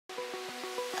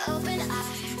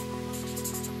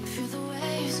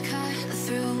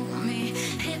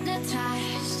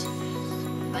hypnotized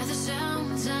by the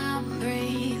sounds I'm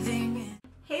breathing.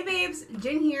 Hey babes,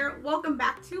 Jen here. Welcome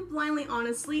back to Blindly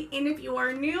Honestly, and if you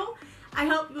are new, I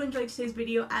hope you enjoyed today's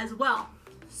video as well.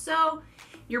 So,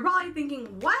 you're probably thinking,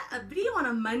 what? A video on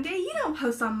a Monday? You don't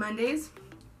post on Mondays.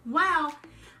 Well,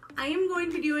 I am going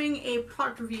to be doing a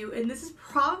product review, and this is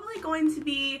probably going to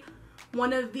be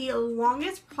one of the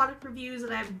longest product reviews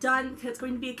that I've done because it's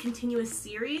going to be a continuous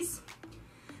series.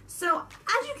 So,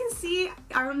 as you can see,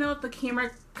 I don't know if the camera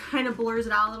kind of blurs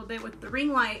it out a little bit with the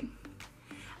ring light.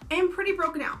 I'm pretty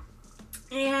broken out,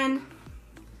 and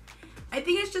I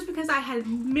think it's just because I had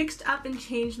mixed up and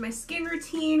changed my skin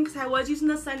routine because I was using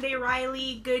the Sunday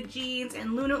Riley, Good Genes,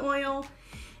 and Luna oil,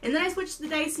 and then I switched to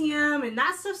the Dicium, and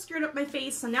that stuff screwed up my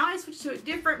face, so now I switched to a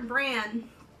different brand.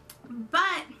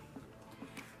 But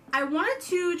I wanted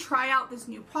to try out this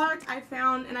new product I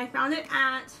found, and I found it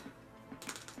at,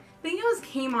 I think it was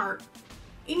Kmart.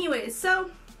 Anyways, so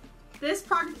this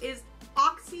product is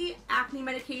Oxy Acne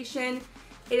Medication.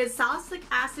 It is salicylic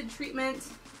acid treatment,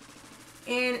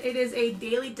 and it is a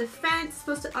daily defense,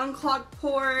 supposed to unclog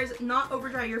pores, not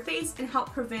overdry your face, and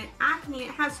help prevent acne.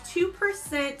 It has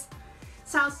 2%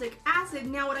 salicylic acid.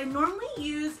 Now what I normally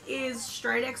use is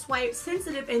Stridex White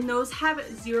Sensitive, and those have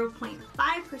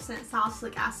 0.5%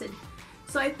 salicylic acid.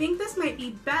 So I think this might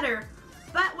be better.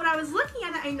 But when I was looking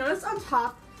at it, I noticed on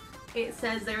top it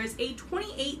says there is a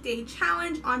 28-day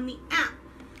challenge on the app.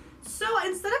 So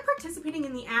instead of participating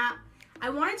in the app, I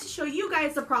wanted to show you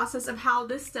guys the process of how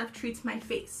this stuff treats my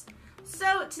face.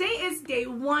 So today is day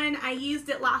 1. I used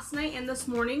it last night and this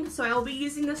morning, so I will be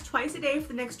using this twice a day for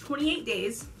the next 28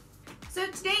 days. So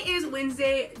today is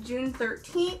Wednesday, June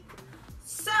 13th.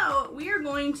 So we are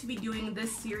going to be doing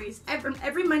this series.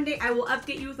 Every Monday I will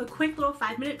update you with a quick little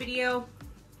 5-minute video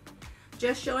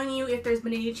just showing you if there's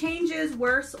been any changes,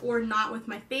 worse or not, with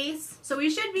my face. So we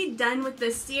should be done with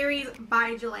this series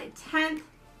by July 10th.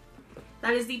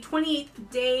 That is the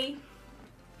 28th day.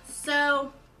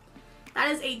 So that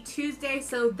is a Tuesday,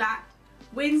 so that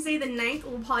Wednesday the 9th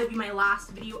will probably be my last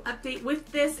video update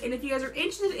with this. And if you guys are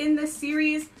interested in this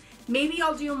series, maybe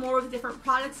I'll do more with different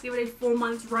products, give it a full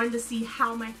month's run to see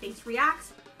how my face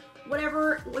reacts.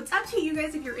 Whatever, it's up to you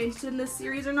guys if you're interested in this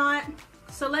series or not.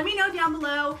 So let me know down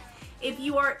below if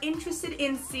you are interested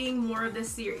in seeing more of this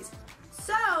series.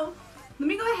 So let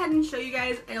me go ahead and show you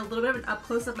guys a little bit of an up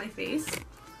close of my face.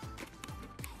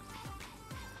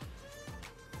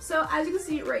 So as you can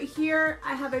see right here,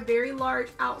 I have a very large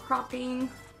outcropping,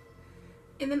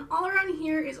 and then all around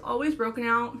here is always broken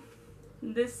out,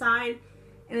 this side,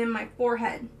 and then my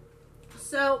forehead.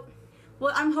 So,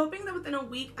 well, I'm hoping that within a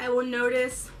week I will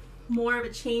notice more of a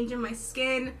change in my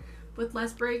skin with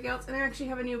less breakouts, and I actually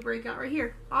have a new breakout right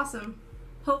here. Awesome.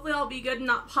 Hopefully I'll be good and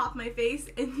not pop my face,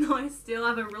 even though I still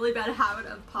have a really bad habit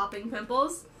of popping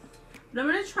pimples. But I'm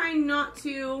going to try not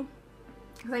to,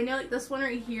 because I know like this one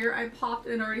right here, I popped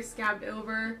and already scabbed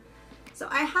over. So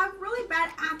I have really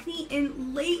bad acne,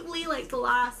 and lately, like the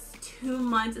last 2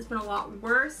 months, it's been a lot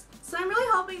worse. So I'm really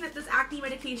hoping that this acne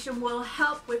medication will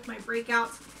help with my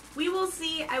breakouts. We will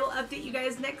see. I will update you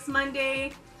guys next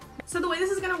Monday. So the way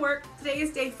this is going to work, today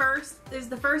is day 1st. This is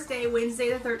the first day, Wednesday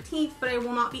the 13th, but I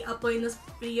will not be uploading this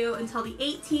video until the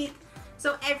 18th.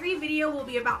 So every video will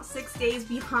be about 6 days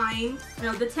behind. You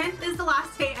know, the 10th is the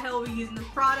last day I will be using this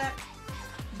product,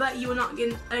 but you will not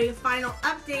get a final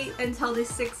update until the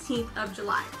 16th of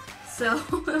July. So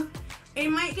it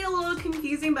might get a little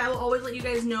confusing, but I will always let you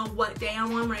guys know what day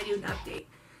I'm on when I do an update.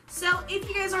 So if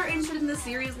you guys are interested in this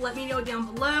series, let me know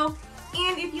down below.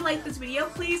 And if you like this video,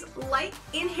 please like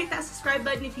and hit that subscribe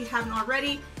button if you haven't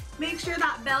already. Make sure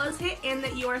that bell is hit and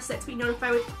that you are set to be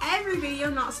notified with every video,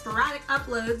 not sporadic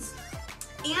uploads.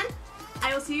 And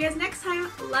I will see you guys next time.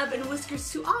 Love and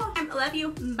whiskers to all. I love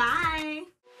you. Bye.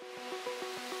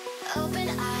 Open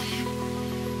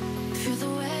eye, feel the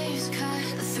waves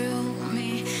cut through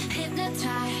me,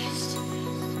 hypnotized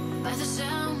by the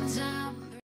sounds of